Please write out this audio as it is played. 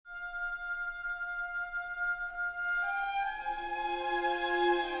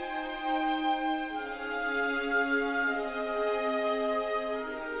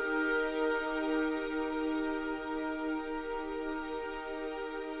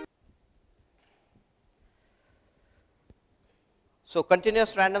So,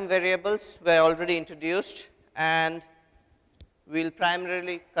 continuous random variables were already introduced, and we will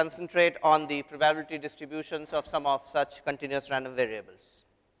primarily concentrate on the probability distributions of some of such continuous random variables.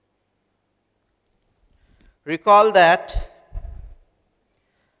 Recall that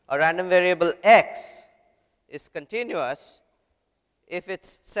a random variable x is continuous if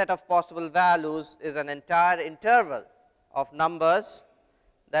its set of possible values is an entire interval of numbers,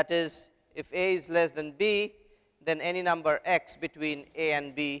 that is, if a is less than b, then any number x between a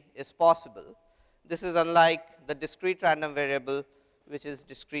and b is possible. This is unlike the discrete random variable, which is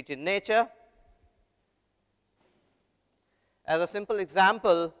discrete in nature. As a simple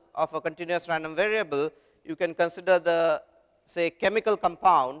example of a continuous random variable, you can consider the, say, chemical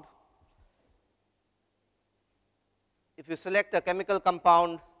compound. If you select a chemical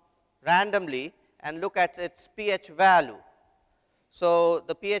compound randomly and look at its pH value, so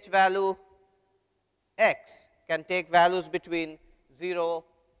the pH value x can take values between 0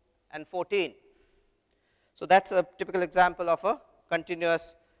 and 14. So, that is a typical example of a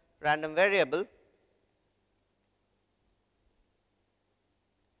continuous random variable.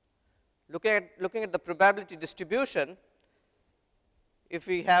 Looking at the probability distribution, if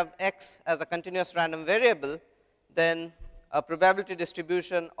we have x as a continuous random variable, then a probability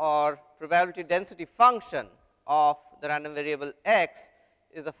distribution or probability density function of the random variable x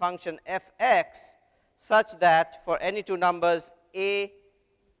is a function f x, such that for any two numbers a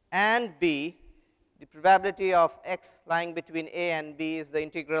and b, the probability of x lying between a and b is the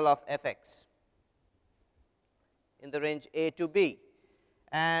integral of f x in the range a to b.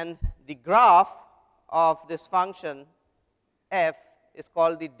 And the graph of this function f is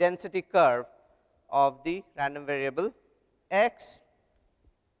called the density curve of the random variable x.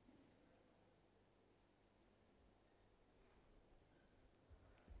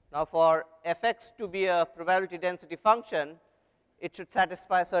 Now, for f x to be a probability density function, it should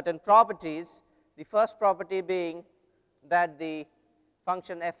satisfy certain properties. The first property being that the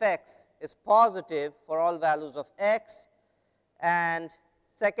function f x is positive for all values of x, and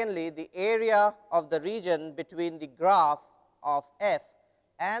secondly, the area of the region between the graph of f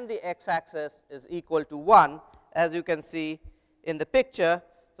and the x axis is equal to 1, as you can see in the picture.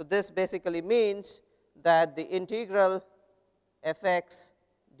 So, this basically means that the integral f x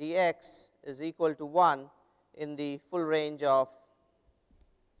dx is equal to 1 in the full range of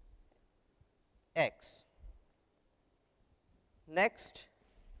x. Next,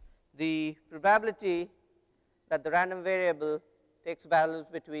 the probability that the random variable takes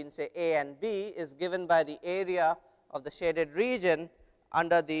values between, say, a and b is given by the area of the shaded region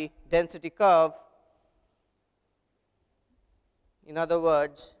under the density curve. In other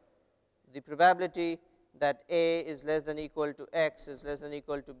words, the probability that a is less than equal to x is less than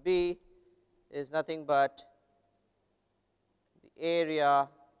equal to b is nothing but the area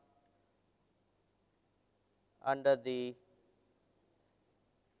under the,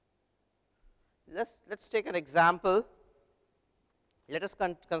 let's take an example. Let us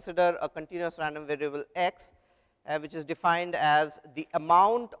consider a continuous random variable x, which is defined as the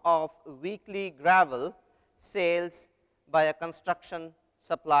amount of weekly gravel sales by a construction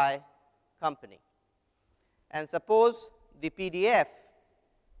supply company. And suppose the PDF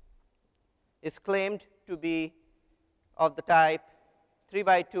is claimed to be of the type 3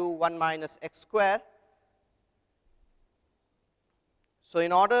 by 2 1 minus x square. So,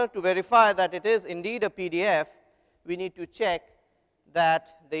 in order to verify that it is indeed a PDF, we need to check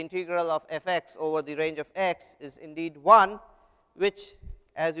that the integral of f x over the range of x is indeed 1, which,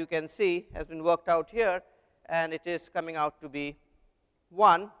 as you can see, has been worked out here, and it is coming out to be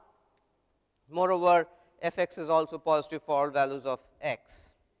 1. Moreover, f x is also positive for all values of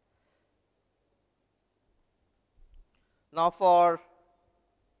x. Now, for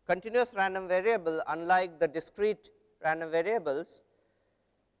continuous random variable, unlike the discrete random variables,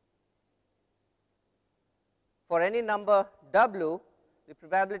 for any number w, the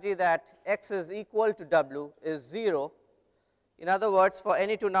probability that x is equal to w is 0. In other words, for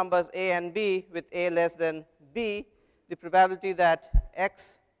any two numbers a and b with a less than b, the probability that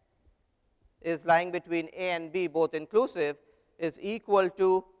x is lying between a and b both inclusive is equal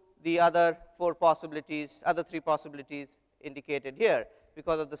to the other three possibilities indicated here,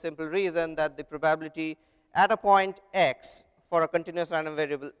 because of the simple reason that the probability at a point x for a continuous random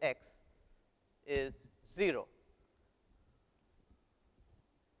variable x is 0.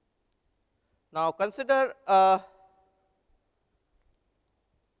 Now, consider a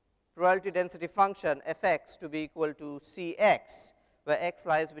probability density function f x to be equal to c x, where x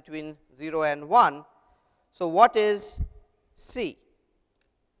lies between 0 and 1. So, what is c?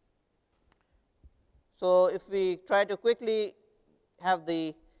 So, if we try to quickly have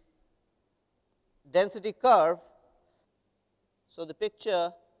the density curve. So, the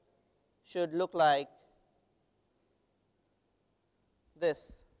picture should look like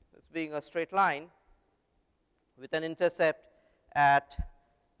this being a straight line with an intercept at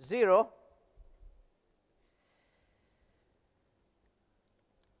 0.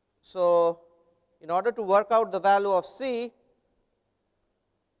 So, in order to work out the value of c,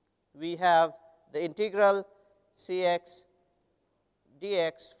 we have the integral c x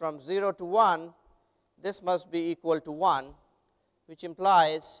dx from 0 to 1, this must be equal to 1, which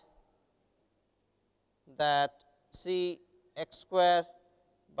implies that c x square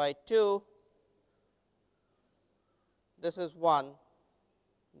by 2, this is 1,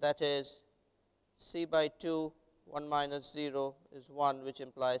 that is c by 2, 1 minus 0 is 1, which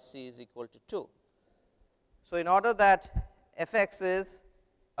implies c is equal to 2. So, in order that f x is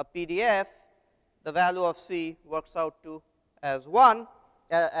a PDF, the value of c works out to as 1,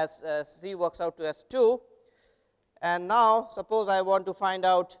 as c works out to as 2. And now, suppose I want to find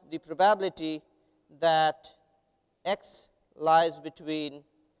out the probability that x lies between,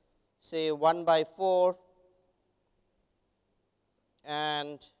 say, 1 by 4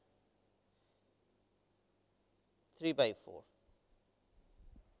 and 3 by 4.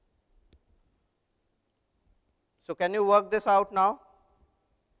 So, can you work this out now?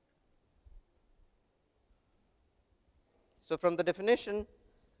 So, from the definition,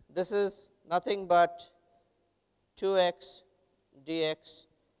 this is nothing but 2 x dx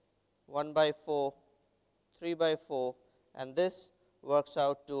 1 by 4, 3 by 4, and this works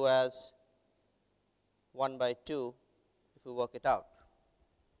out to as 1 by 2 if you work it out.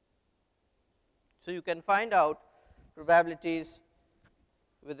 So, you can find out probabilities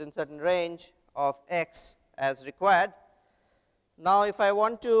within certain range of x as required. Now, if I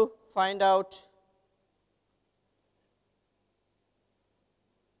want to find out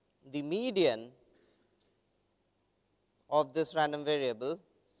the median of this random variable,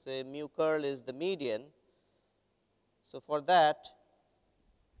 say mu curl is the median. So, for that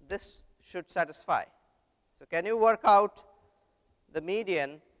this should satisfy. So, can you work out the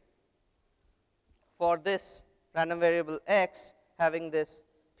median for this random variable x having this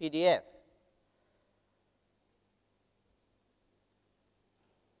PDF?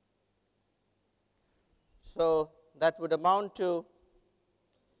 So, that would amount to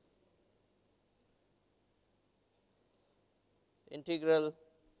integral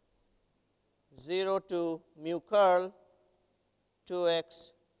 0 to mu curl 2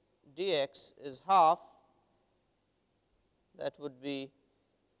 x dx is half, that would be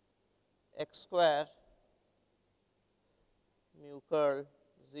x square mu curl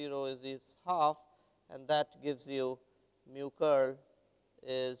 0 is half, and that gives you mu curl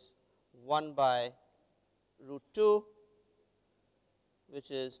is 1 by root 2, which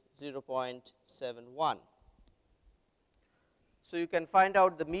is 0.71. So, you can find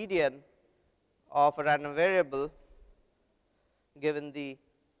out the median of a random variable given the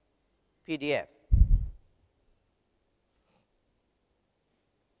PDF.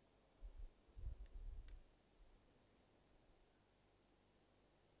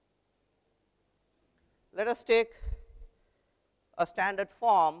 Let us take a standard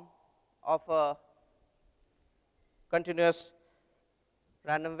form of a continuous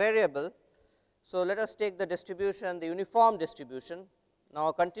random variable. So, let us take the distribution, the uniform distribution. Now,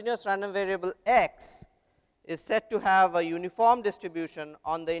 a continuous random variable x is said to have a uniform distribution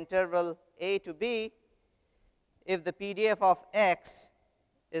on the interval a to b if the PDF of x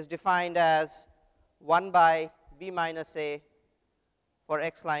is defined as 1 by b minus a for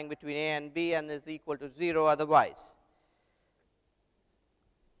x lying between a and b and is equal to 0 otherwise.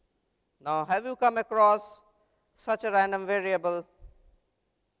 Now, have you come across such a random variable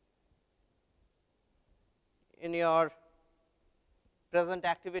in your present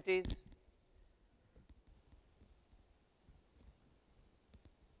activities?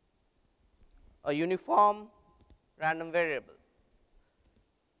 A uniform random variable.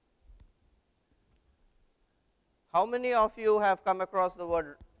 How many of you have come across the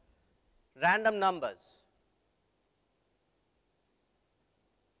word random numbers?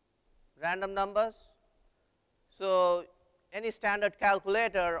 Random numbers? So, any standard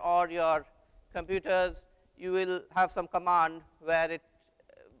calculator or your computers, you will have some command where it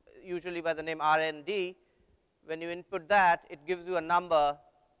usually by the name RND. When you input that, it gives you a number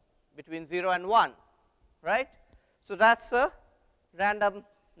between 0 and 1, right. So, that is a random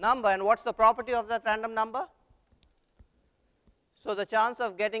number, and what is the property of that random number? So, the chance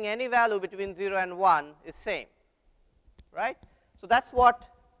of getting any value between 0 and 1 is same, right. So, that is what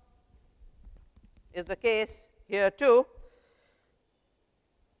is the case here too.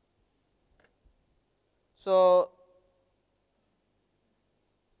 So,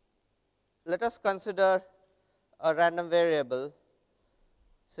 let us consider a random variable,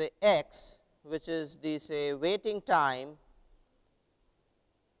 say x, which is the say waiting time,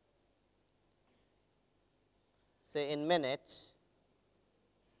 say in minutes,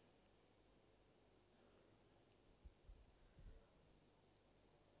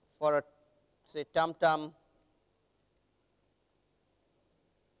 for a say tum-tum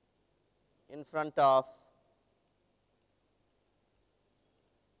in front of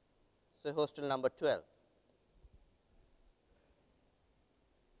say hostel number 12.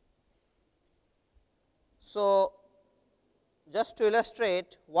 So, just to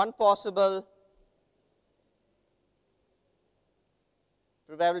illustrate, one possible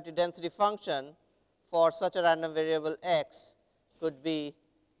probability density function for such a random variable x could be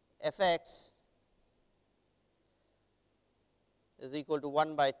f x is equal to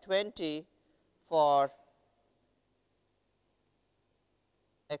 1 by 20 for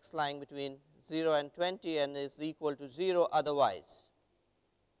x lying between 0 and 20 and is equal to 0 otherwise.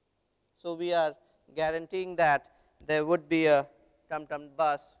 So, we are guaranteeing that there would be a tum-tum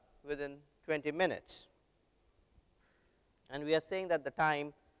bus within 20 minutes, and we are saying that the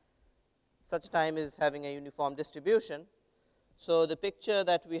time, such time is having a uniform distribution. So, the picture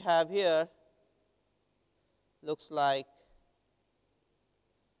that we have here looks like,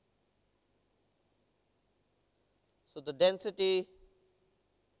 so the density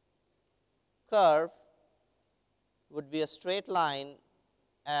curve would be a straight line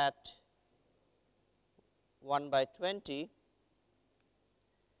at 1 by 20,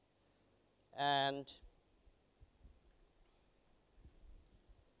 and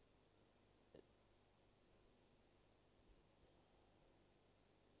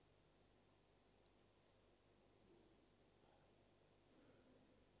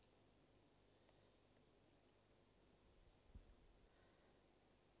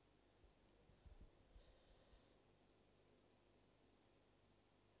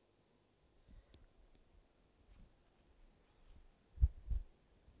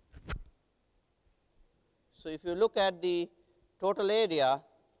so if you look at the total area,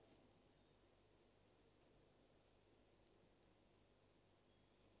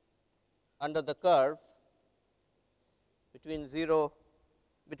 under the curve between 0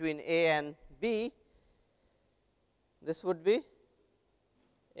 between a and b, this would be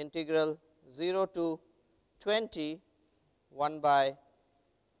integral 0 to 20 1 by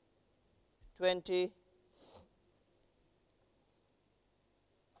 20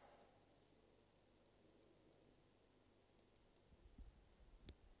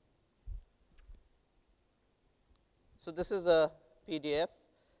 So, this is a PDF,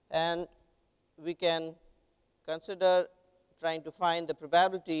 and we can consider trying to find the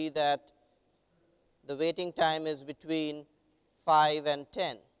probability that the waiting time is between 5 and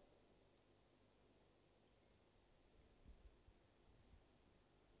 10.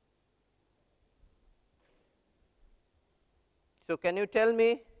 So, can you tell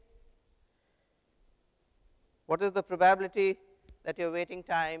me what is the probability that your waiting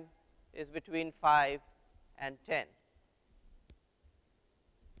time is between 5 and 10?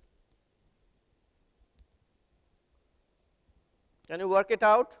 Can you work it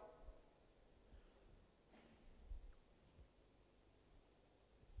out?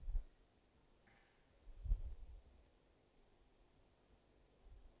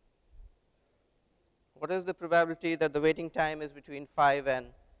 What is the probability that the waiting time is between 5 and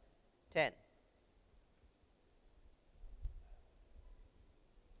 10?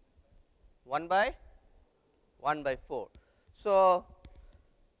 One by 4. So,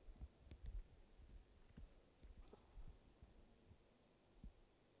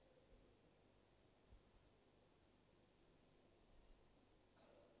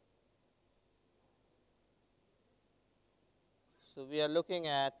 we are looking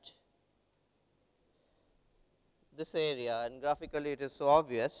at this area, and graphically it is so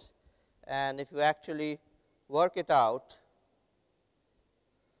obvious, and if you actually work it out,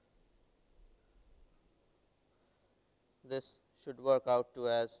 this should work out to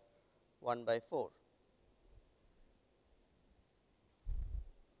as 1 by 4.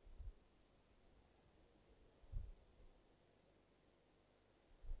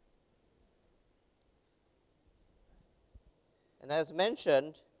 And as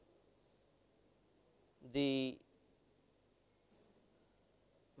mentioned, the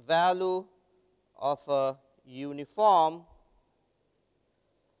value of a uniform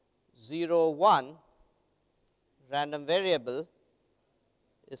 0 1 random variable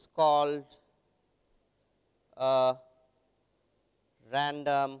is called a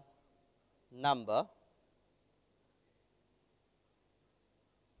random number,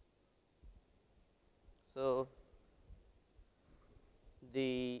 So,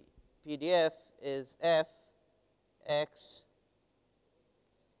 the PDF is f x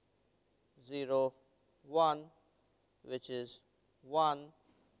 0 1, which is 1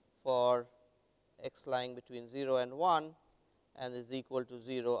 for x lying between 0 and 1 and is equal to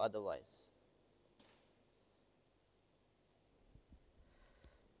 0 otherwise.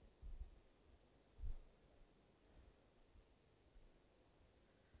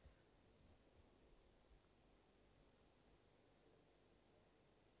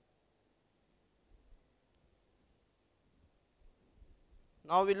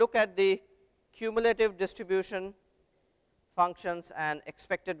 Now, we look at the cumulative distribution functions and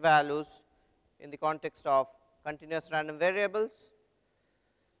expected values in the context of continuous random variables.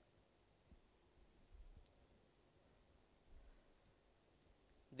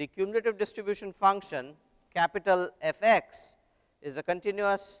 The cumulative distribution function capital F x is a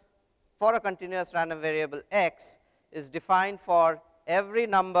continuous for a continuous random variable x is defined for every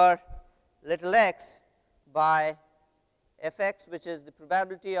number little x by f x, which is the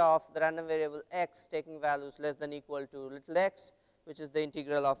probability of the random variable x taking values less than equal to little x, which is the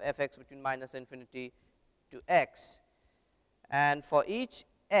integral of f x between minus infinity to x. And for each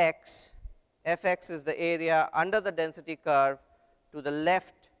x, f x is the area under the density curve to the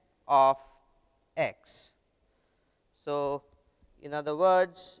left of x. So, in other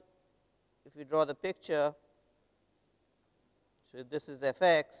words, if we draw the picture, so this is f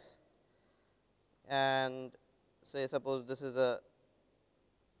x, and say suppose this is a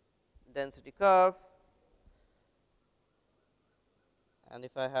density curve, and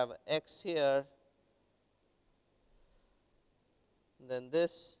if I have x here, then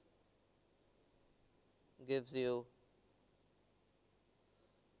this gives you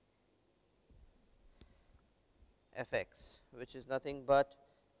f x, which is nothing but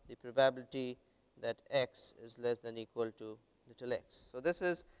the probability that x is less than equal to little x. So, this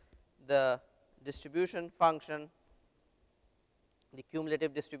is the distribution function, the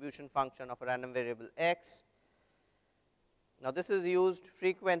cumulative distribution function of a random variable x. Now, this is used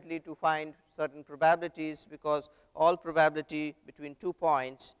frequently to find certain probabilities, because all probability between 2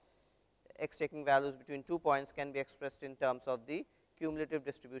 points, x taking values between 2 points, can be expressed in terms of the cumulative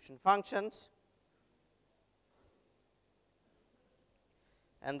distribution functions,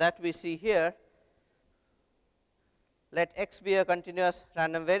 and that we see here. Let x be a continuous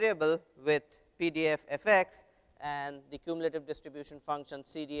random variable with PDF f x and the cumulative distribution function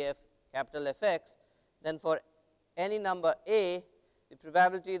CDF capital F x, then for any number a, the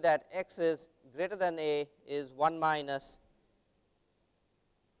probability that x is greater than a is 1 minus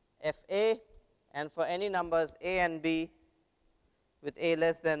f a, and for any numbers a and b with a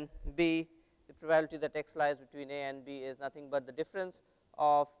less than b, the probability that x lies between a and b is nothing but the difference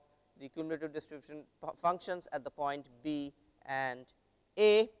of the cumulative distribution functions at the point b and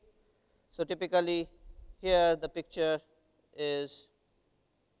a. So, typically here the picture is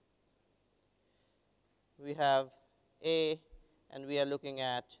we have a and we are looking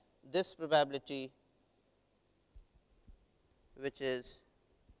at this probability, which is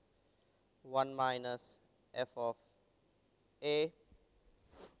 1 minus f of a,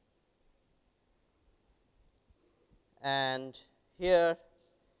 and here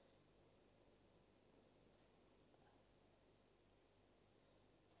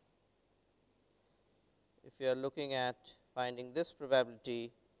if you are looking at finding this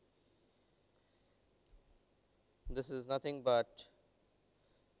probability, this is nothing but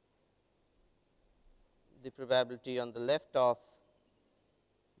the probability on the left of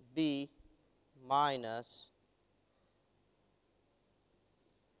b minus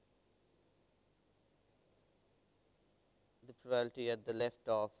the probability at the left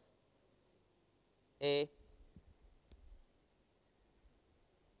of a.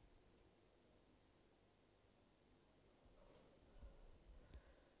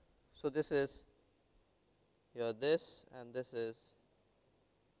 So, this is here this, and this is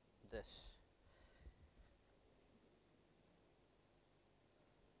this.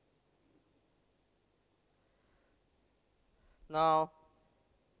 Now,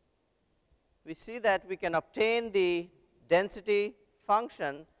 we see that we can obtain the density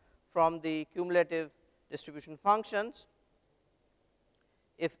function from the cumulative distribution functions.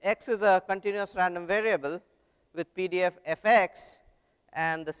 If x is a continuous random variable with PDF f x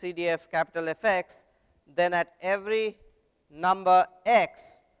and the CDF capital F x, then at every number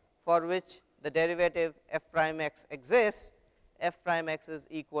x for which the derivative f prime x exists, f prime x is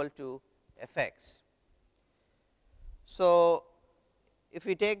equal to f x. So, if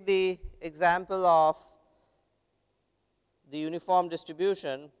we take the example of the uniform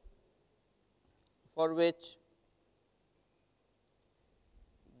distribution for which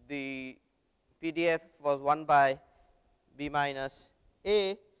the PDF was 1 by b minus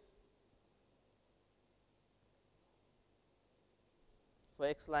a for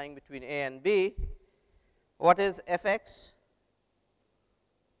x lying between a and b. What is f x?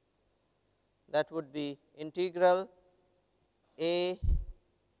 That would be integral a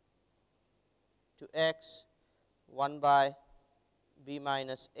to x 1 by b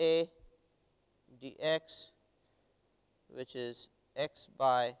minus a dx, which is x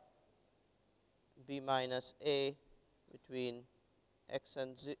by b minus a between x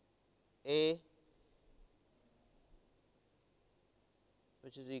and a,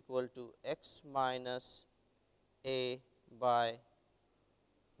 which is equal to x minus a by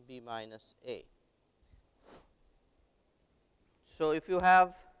b minus a. So, if you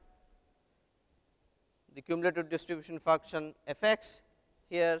have the cumulative distribution function f x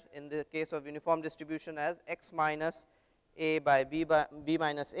here in the case of uniform distribution as x minus a by b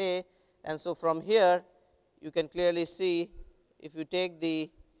minus a, and so from here you can clearly see if you take the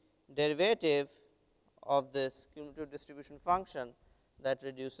derivative of this cumulative distribution function, that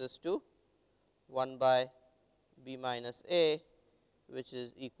reduces to 1 by b minus a, which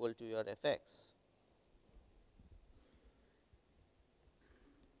is equal to your f x.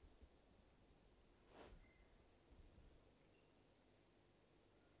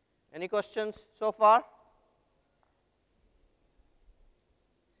 Any questions so far?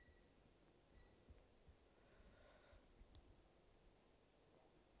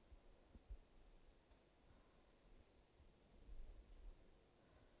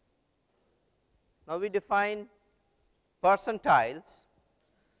 Now, we define percentiles.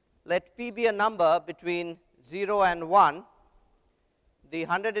 Let p be a number between 0 and 1. The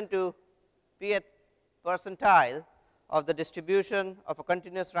 100 into pth percentile of the distribution of a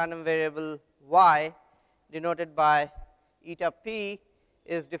continuous random variable y denoted by eta p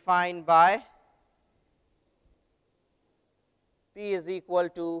is defined by p is equal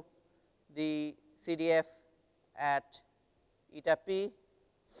to the CDF at eta p.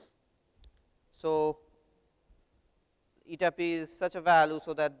 So, eta p is such a value,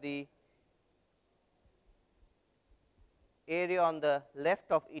 so that the area on the left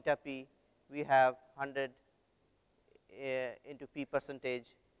of eta p we have 100 into p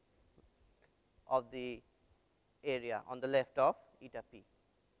percentage of the area on the left of eta p.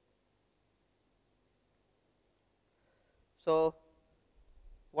 So,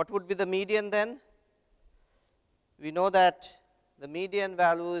 what would be the median then? We know that the median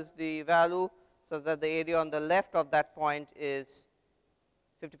value is the value such that the area on the left of that point is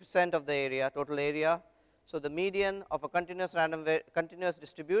 50% of the area, total area. So, the median of a continuous continuous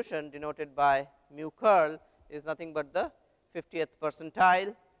distribution denoted by mu curl is nothing but the 50th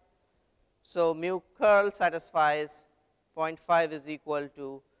percentile. So, mu curl satisfies 0.5 is equal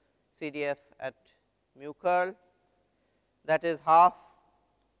to CDF at mu curl, that is half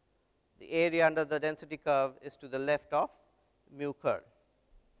the area under the density curve is to the left of mu curl.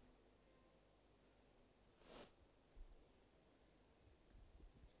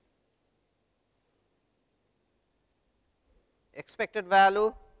 Expected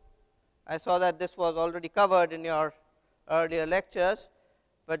value, I saw that this was already covered in your earlier lectures,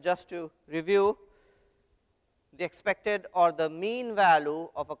 but just to review, the expected or the mean value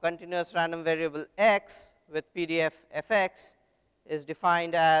of a continuous random variable x with PDF f x is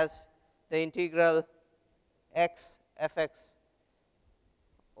defined as the integral x f x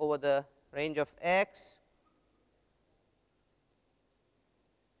over the range of x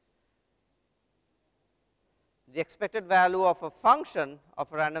the expected value of a function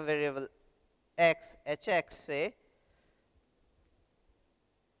of a random variable x h x say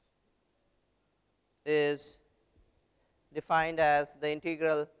is defined as the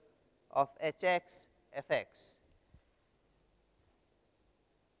integral of h x f x.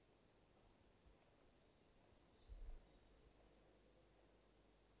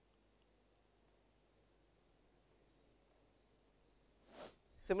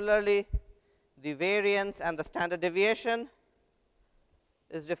 Similarly, the variance and the standard deviation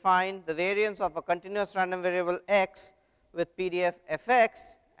is defined. The variance of a continuous random variable x with PDF f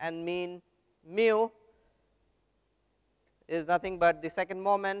x and mean mu is nothing but the second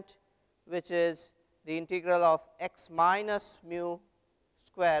moment, which is the integral of x minus mu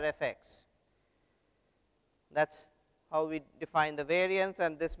square f x. That is how we define the variance,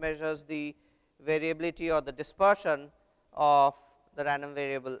 and this measures the variability or the dispersion of the random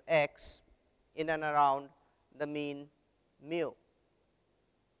variable x in and around the mean mu,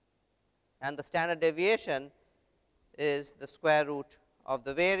 and the standard deviation is the square root of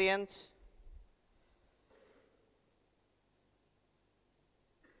the variance.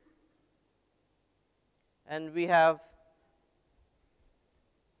 and we have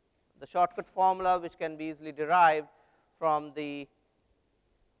the shortcut formula which can be easily derived from the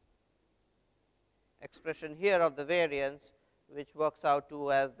expression here of the variance, which works out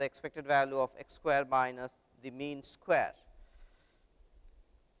to as the expected value of x square minus the mean square.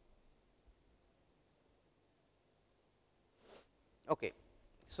 Okay.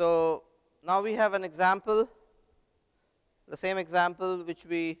 So, now we have an example, the same example which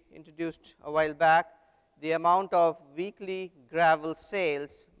we introduced a while back, the amount of weekly gravel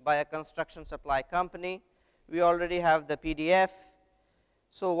sales by a construction supply company. We already have the PDF.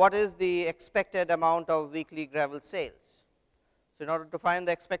 So, what is the expected amount of weekly gravel sales? So, in order to find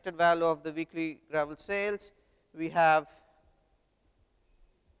the expected value of the weekly gravel sales, we have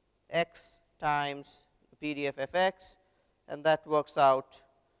x times the PDF f x, and that works out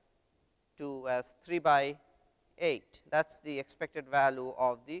to as 3 by 8. That is the expected value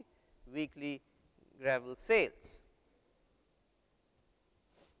of the weekly gravel sales.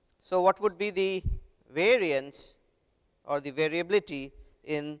 So, what would be the variance or the variability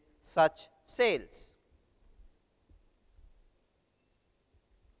in such sales?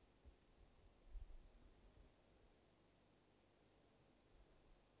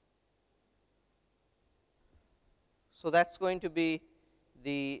 So, that is going to be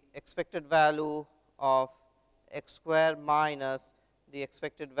the expected value of x square minus the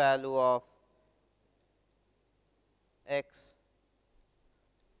expected value of x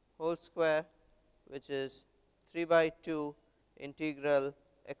whole square, which is 3 by 2 integral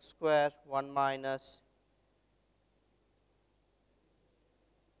x square 1 minus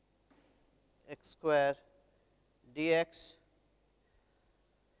x square dx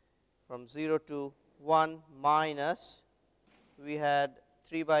from 0 to 1 minus, we had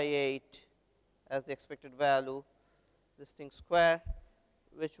 3 by 8 as the expected value, this thing square,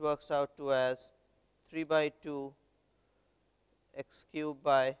 which works out to as 3 by 2 x cube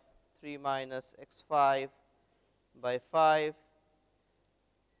by 3 minus x 5 by 5,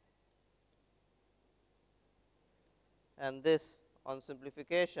 and this on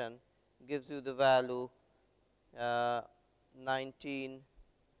simplification gives you the value 19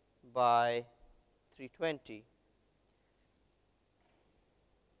 by 320,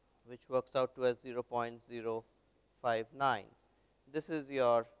 which works out to as 0.059. This is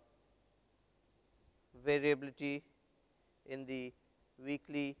your variability in the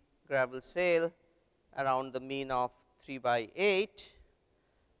weekly gravel sale around the mean of 3 by 8,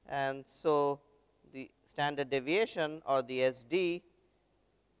 and so the standard deviation or the SD,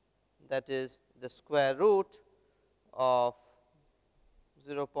 that is the square root of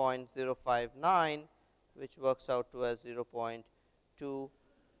 0.059, which works out to as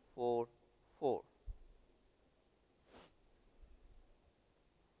 0.244.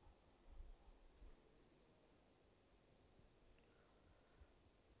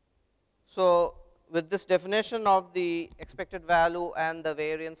 So, with this definition of the expected value and the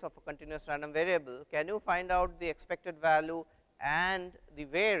variance of a continuous random variable, can you find out the expected value and the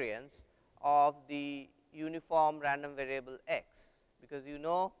variance of the uniform random variable x, because you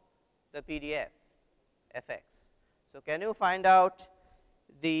know the PDF f x. So, can you find out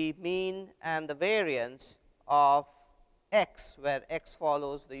the mean and the variance of x, where x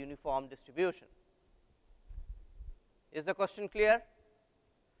follows the uniform distribution? Is the question clear?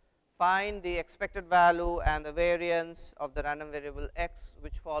 Find the expected value and the variance of the random variable x,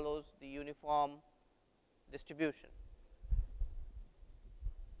 which follows the uniform distribution.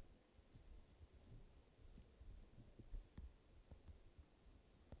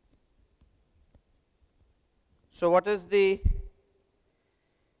 So, what is the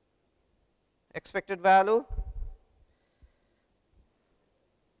expected value?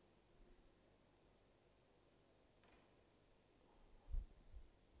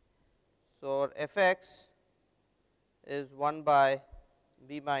 So, f x is 1 by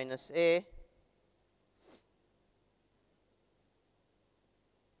b minus a,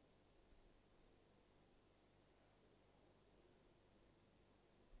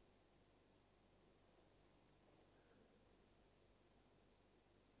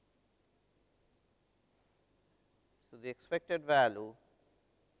 so the expected value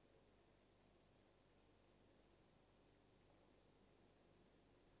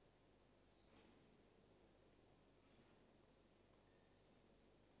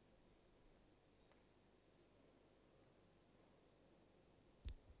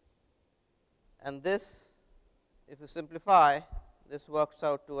and this, if you simplify, this works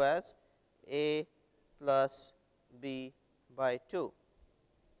out to as a plus b by 2.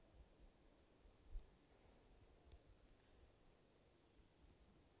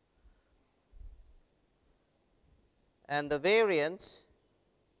 and the variance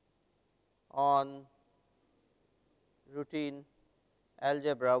on routine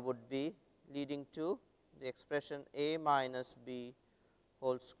algebra would be leading to the expression a minus b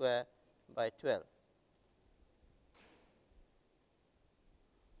whole square by 12.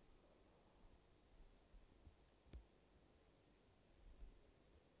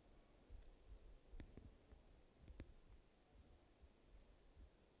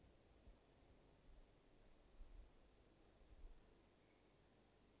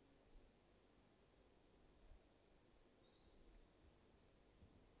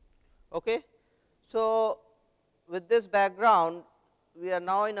 Okay. So, with this background, we are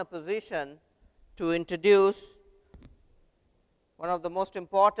now in a position to introduce one of the most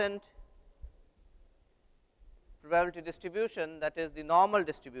important probability distribution, that is the normal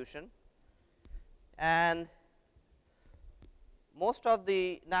distribution. And most of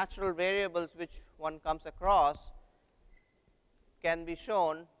the natural variables which one comes across can be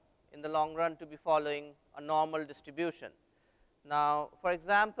shown in the long run to be following a normal distribution. Now, for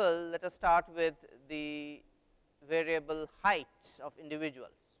example, let us start with the variable heights of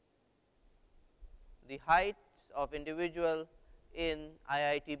individuals. The height of individual in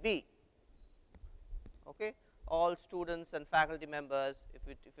IITB. Okay. All students and faculty members, if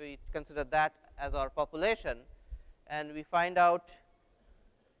we consider that as our population, and we find out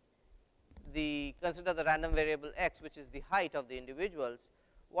consider the random variable x, which is the height of the individuals,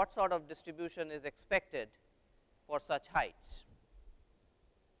 what sort of distribution is expected for such heights?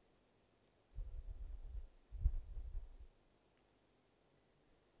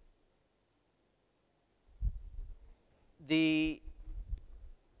 The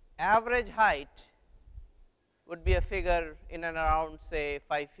average height would be a figure in and around, say,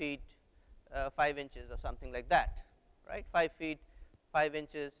 5 feet 5 inches or something like that, right. 5 feet 5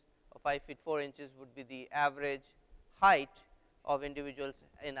 inches or 5 feet 4 inches would be the average height of individuals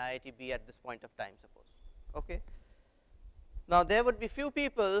in IITB at this point of time, suppose. Okay. Now, there would be few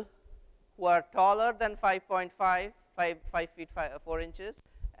people who are taller than 5.5 5 feet 4 inches,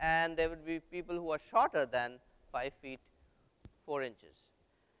 and there would be people who are shorter than 5 feet 4 inches.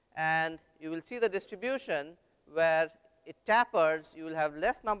 And you will see the distribution where it tapers, you will have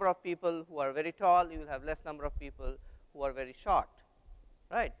less number of people who are very tall, you will have less number of people who are very short,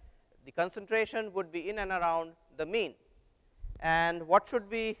 right. The concentration would be in and around the mean. And what should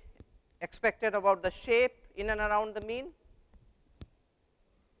be expected about the shape in and around the mean?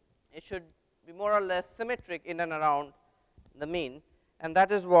 It should be more or less symmetric in and around the mean, and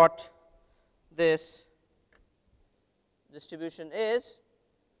that is what this distribution is.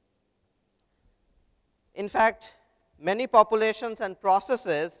 In fact, many populations and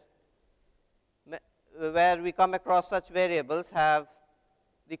processes where we come across such variables have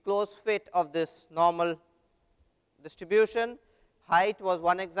the close fit of this normal distribution. Height was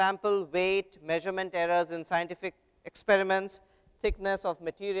one example, weight, measurement errors in scientific experiments, thickness of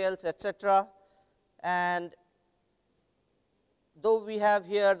materials, etc. And though we have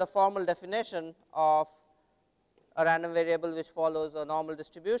here the formal definition of a random variable which follows a normal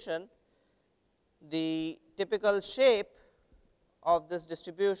distribution, the typical shape of this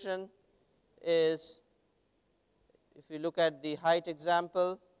distribution is, if you look at the height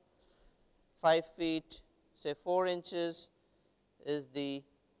example, 5 feet say 4 inches is the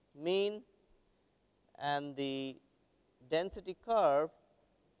mean, and the density curve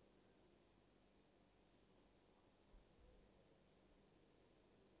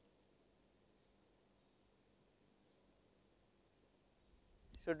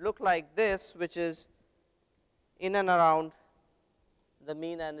should look like this, which is in and around the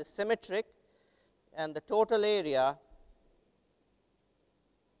mean and is symmetric, and the total area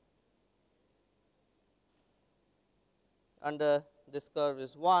under this curve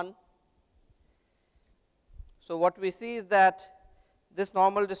is 1. So, what we see is that this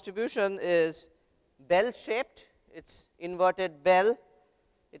normal distribution is bell shaped, it is inverted bell,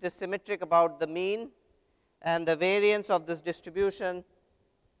 it is symmetric about the mean, and the variance of this distribution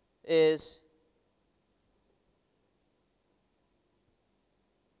is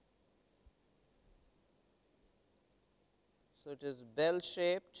so it is bell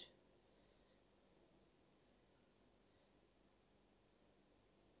shaped,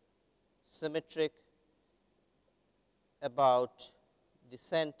 symmetric about the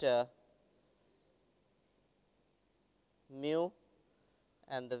center mu,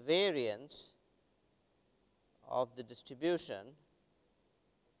 and the variance of the distribution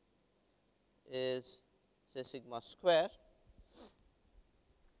is say sigma square.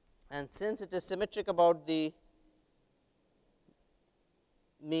 And since it is symmetric about the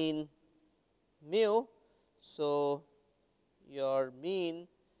mean mu, so your mean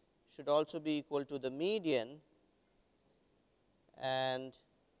should also be equal to the median, and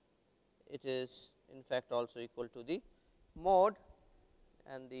it is in fact also equal to the mode,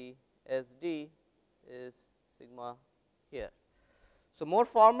 and the SD is sigma here. So, more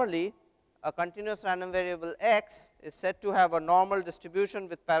formally, a continuous random variable x is said to have a normal distribution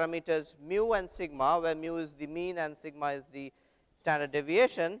with parameters mu and sigma, where mu is the mean and sigma is the standard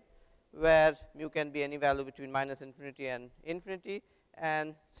deviation, where mu can be any value between minus infinity and infinity,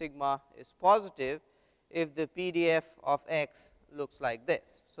 and sigma is positive if the PDF of x looks like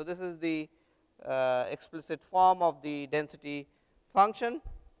this. So, this is the explicit form of the density function,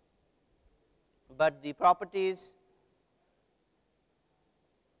 but the properties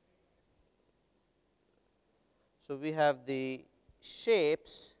so we have the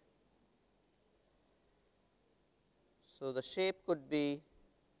shapes. So, the shape could be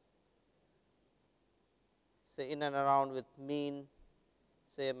say in and around with mean,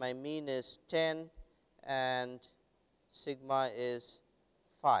 say my mean is 10 and sigma is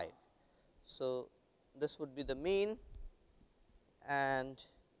 5. So, this would be the mean, and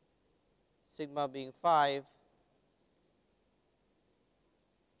sigma being 5,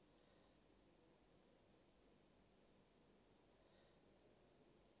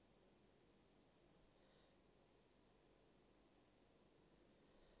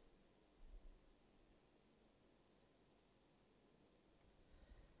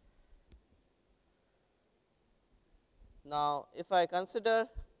 now, if I consider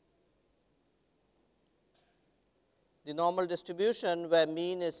the normal distribution where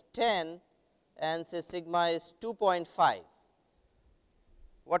mean is 10 and say sigma is 2.5,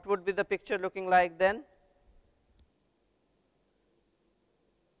 what would be the picture looking like then?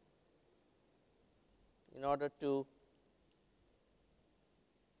 In order to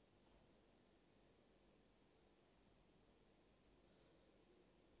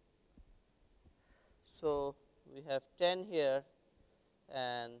so, we have 10 here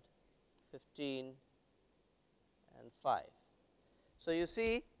and 15 and 5. So, you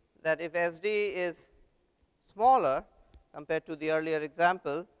see that if SD is smaller compared to the earlier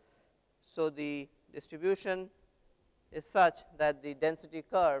example, so the distribution is such that the density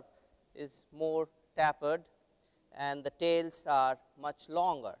curve is more tapered and the tails are much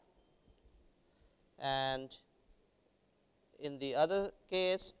longer, and in the other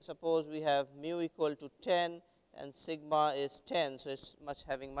case, suppose we have mu equal to 10 and sigma is 10. So, it is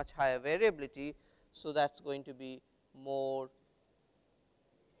having much higher variability. So, that is going to be more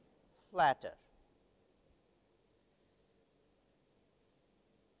flatter.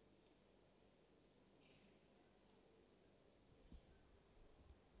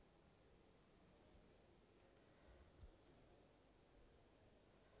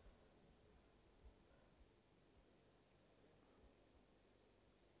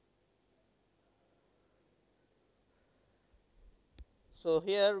 So,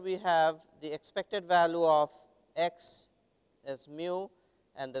 here we have the expected value of x as mu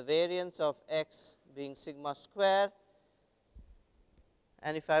and the variance of x being sigma square,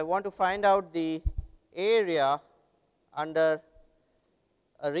 and if I want to find out the area under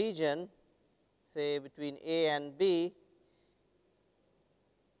a region say between A and B,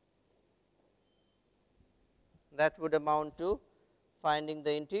 that would amount to finding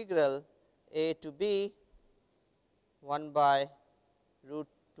the integral A to B 1 by root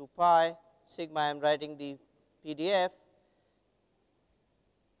 2 pi sigma. I am writing the PDF.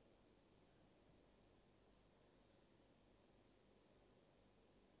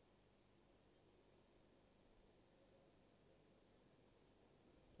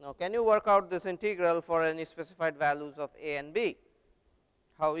 Now, can you work out this integral for any specified values of A and B?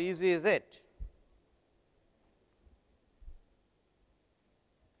 How easy is it?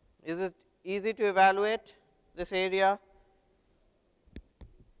 Is it easy to evaluate this area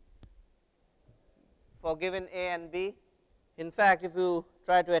for given A and B? In fact, if you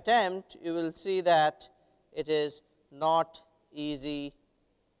try to attempt, you will see that it is not easy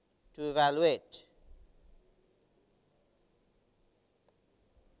to evaluate.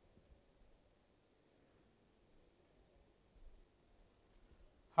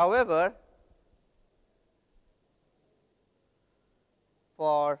 However,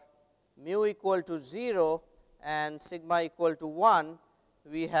 for mu equal to 0 and sigma equal to 1,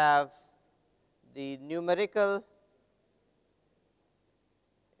 we have the numerical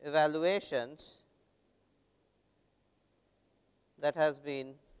evaluations that has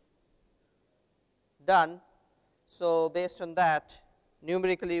been done. So, based on that,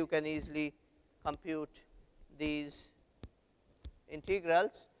 numerically you can easily compute these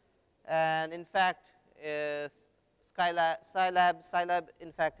integrals, and in fact, Scilab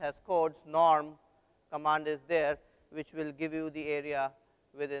in fact has codes, norm command is there, which will give you the area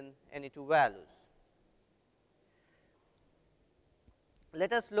within any two values.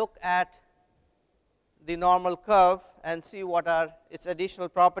 Let us look at the normal curve and see what are its additional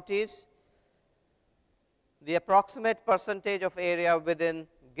properties. The approximate percentage of area within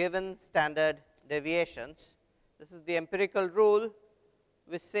given standard deviations. This is the empirical rule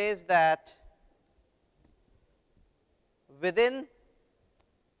which says that within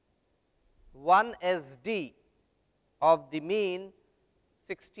 1 SD of the mean,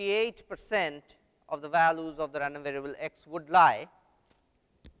 68% of the values of the random variable x would lie.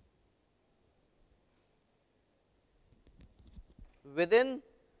 Within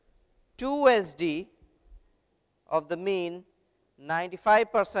 2 SD of the mean,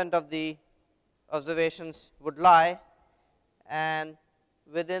 95% of the observations would lie, and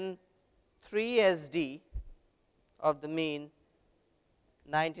within 3 SD of the mean,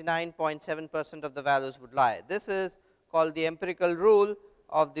 99.7% of the values would lie. This is called the empirical rule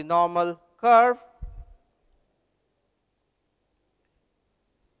of the normal curve.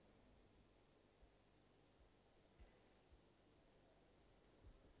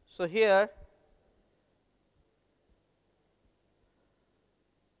 So, here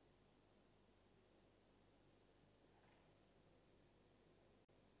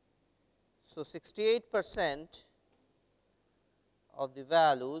so 68% of the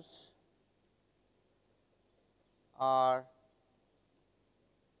values are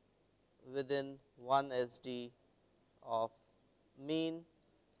within 1 SD of mean,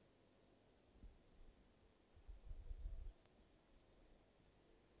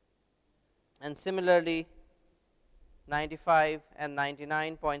 and similarly 95 and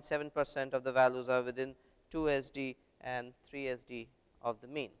 99.7% of the values are within 2 SD and 3 SD of the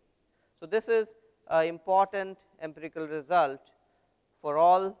mean. So, this is an important empirical result for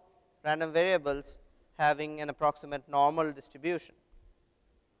all random variables having an approximate normal distribution.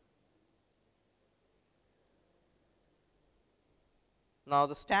 Now,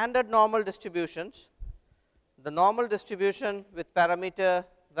 the standard normal distributions, the normal distribution with parameter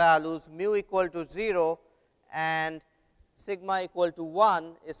values mu equal to 0 and sigma equal to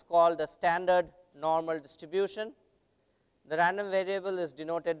 1 is called a standard normal distribution. The random variable is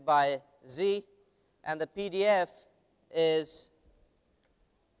denoted by z, and the PDF is,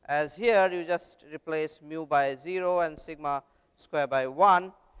 as here you just replace mu by 0 and sigma square by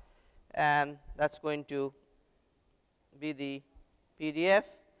 1, and that is going to be the PDF,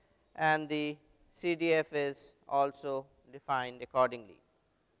 and the CDF is also defined accordingly.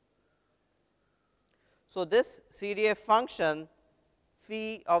 So, this CDF function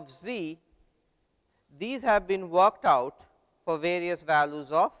phi of z, these have been worked out for various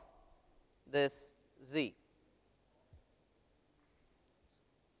values of this z.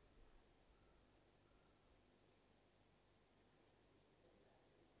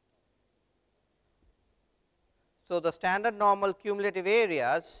 So, the standard normal cumulative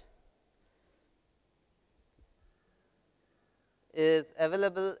areas is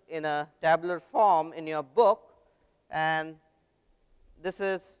available in a tabular form in your book, and this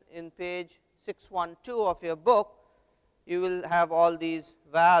is in page 612 of your book. You will have all these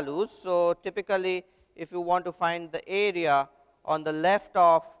values. So, typically if you want to find the area on the left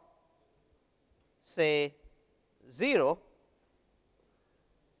of say 0,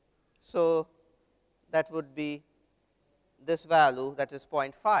 so that would be this value, that is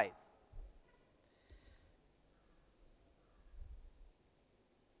 0.5.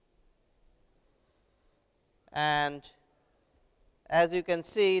 And as you can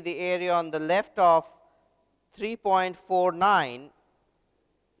see, the area on the left of 3.49,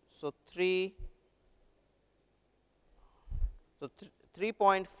 so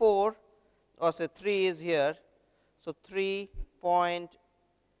 3.4, or say 3 is here, so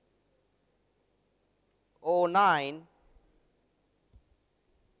 3.09.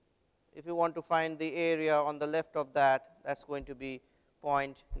 If you want to find the area on the left of that, that is going to be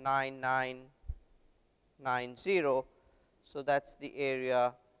 0.9990. So, that is the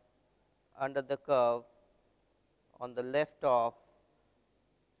area under the curve on the left of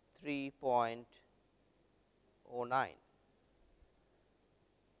 3.09.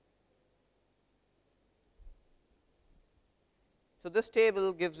 So, this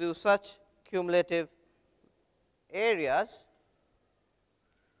table gives you such cumulative areas,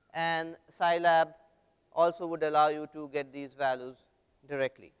 and Scilab also would allow you to get these values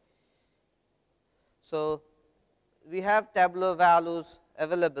directly. So, we have tabular values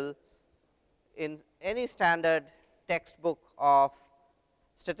available in any standard textbook of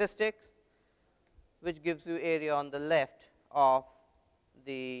statistics. which gives you area on the left of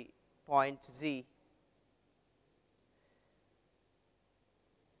the point Z.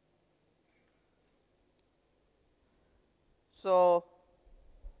 So,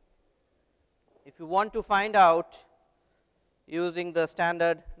 if you want to find out using the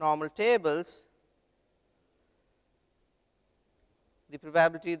standard normal tables the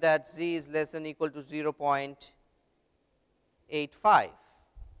probability that Z is less than or equal to 0.85,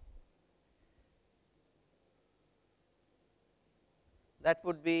 that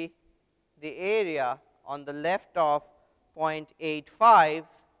would be the area on the left of 0.85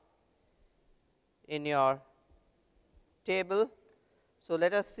 in your table. So,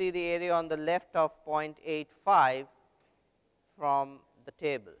 let us see the area on the left of 0.85 from the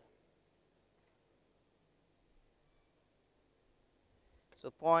table.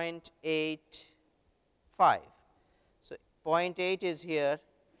 So, 0.85. So, 0.8 is here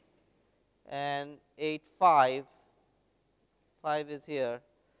and 85 is here.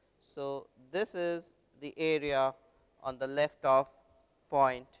 So, this is the area on the left of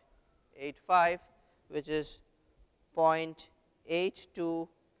 0.85, which is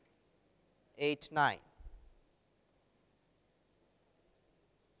 0.8289.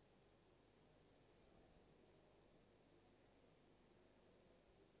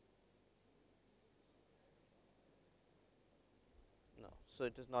 No, so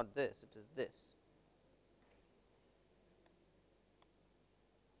it is not this, it is this.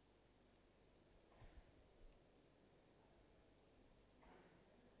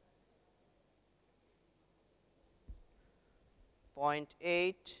 Point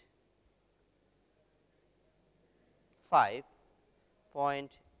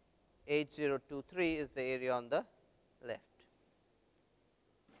 0.8023 is the area on the left.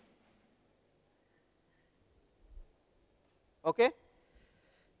 Okay.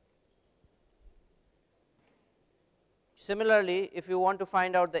 Similarly, if you want to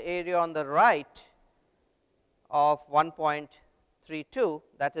find out the area on the right of 1.32,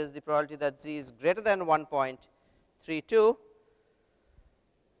 that is the probability that Z is greater than 1.32,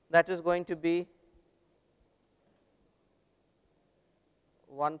 that is going to be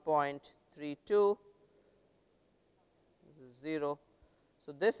 1.32, 0.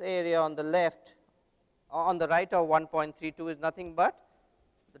 So, this area on the left on the right of 1.32 is nothing but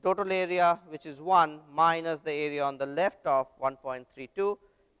the total area, which is 1 minus the area on the left of 1.32,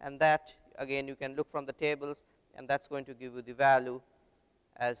 and that again you can look from the tables, and that is going to give you the value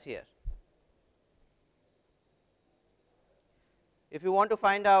as here. If you want to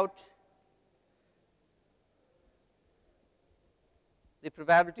find out the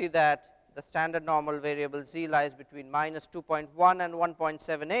probability that the standard normal variable Z lies between minus 2.1 and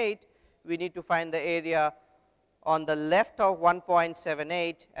 1.78, we need to find the area on the left of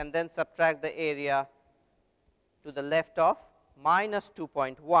 1.78 and then subtract the area to the left of minus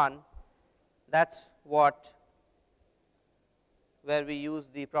 2.1. That is what where we use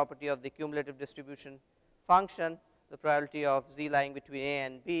the property of the cumulative distribution function. The probability of Z lying between A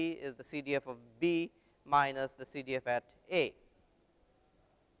and B is the CDF of B minus the CDF at A,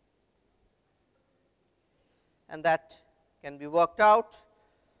 and that can be worked out.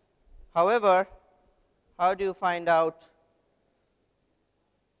 However, how do you find out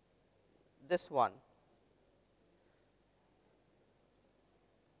this one?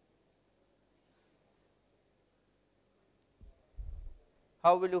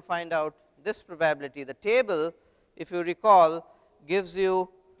 How will you find out this probability? The table, if you recall, gives you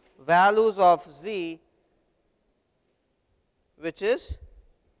values of Z, which is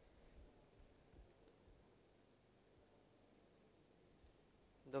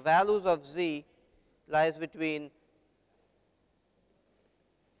the values of Z lies between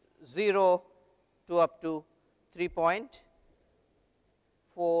 0 to up to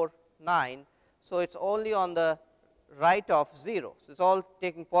 3.49. So, it is only on the right of 0. So, it is all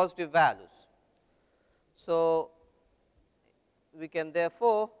taking positive values. So, we can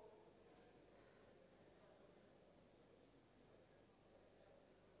therefore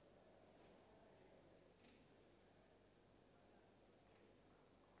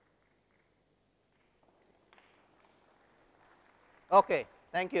okay,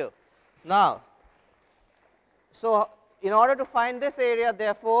 thank you. Now, so in order to find this area,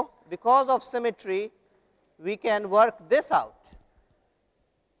 therefore, because of symmetry, we can work this out.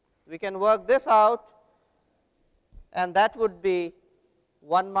 We can work this out, and that would be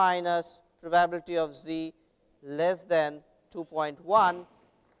 1 minus probability of Z less than 2.1,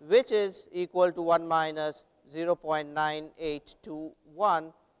 which is equal to 1 minus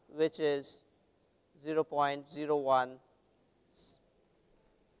 0.9821, which is 0.01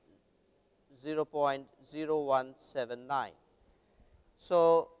 0.0179.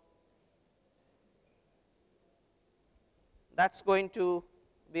 So, that is going to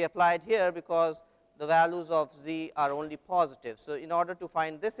be applied here because the values of z are only positive. So, in order to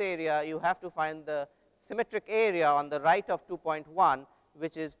find this area, you have to find the symmetric area on the right of 2.1,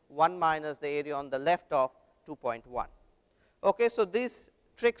 which is 1 minus the area on the left of 2.1. Okay, so, these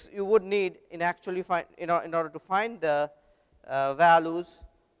tricks you would need in actually find in order to find the values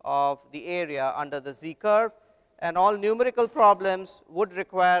of the area under the z curve, and all numerical problems would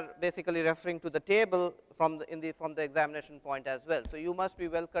require basically referring to the table from the examination point as well. So, you must be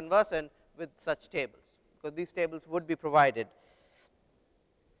well conversant with such tables, because these tables would be provided.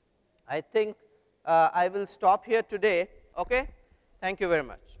 I think I will stop here today. Okay? Thank you very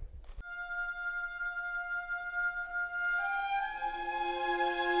much.